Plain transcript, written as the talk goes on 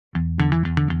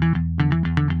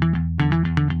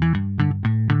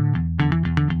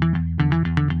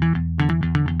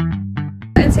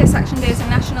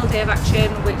National Day of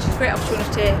Action, which is a great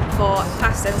opportunity for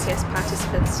past NCS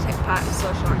participants to take part in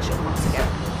social action once again.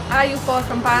 Our youth board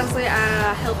from Barnsley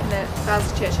are helping at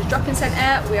Barnsley Church's drop-in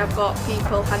centre. We have got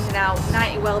people handing out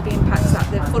 90 wellbeing packs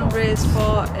that they've fundraised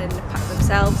for and packed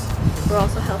themselves. We're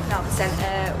also helping out the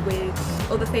centre with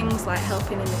other things like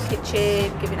helping in the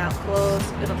kitchen, giving out clothes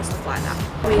and other stuff like that.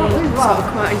 We sort of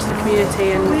come out into the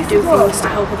community and do things to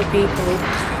help other people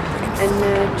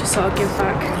and just sort of give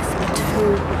back to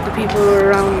the people who are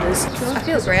around us. I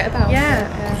feel great about it. Yeah.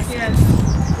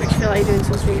 Makes you feel like you're doing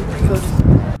something pretty good.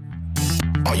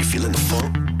 Are you feeling the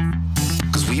funk?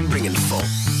 Because we bringing the funk.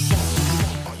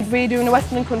 We're doing a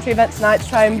West Midlands Country event tonight to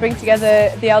try and bring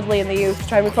together the elderly and the youth, to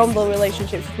try and rekindle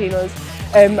relationships between us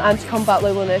and to combat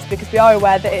loneliness, because we are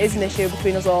aware that it is an issue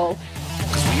between us all.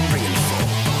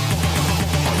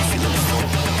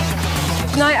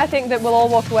 Tonight I think that we'll all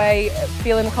walk away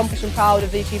feeling accomplished and proud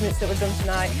of the achievements that we've done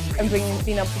tonight and being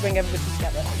able to bring everybody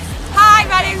together. Hi,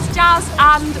 my name's Jazz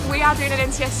and we are doing an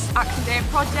NCS Action Day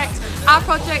project. Our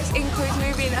project includes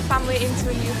moving a family into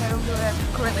a new home who are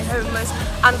currently homeless,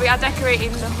 and we are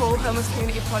decorating the whole Homeless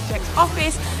Community Project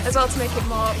office as well to make it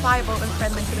more viable and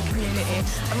friendly for the community.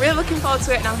 I'm really looking forward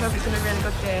to it and I hope it's going to be a really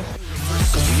good day.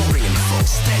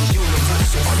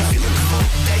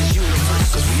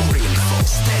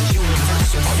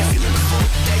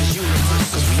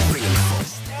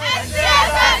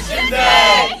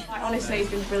 Honestly, it's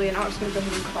been brilliant. I'm just going to go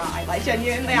home and cry. Like,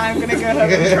 genuinely, I'm going to go home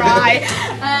and cry.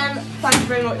 Thank you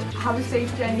very much. Have a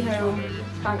safe journey home.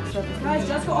 Thanks for everything. Guys,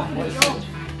 just got off the job.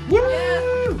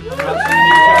 Woo!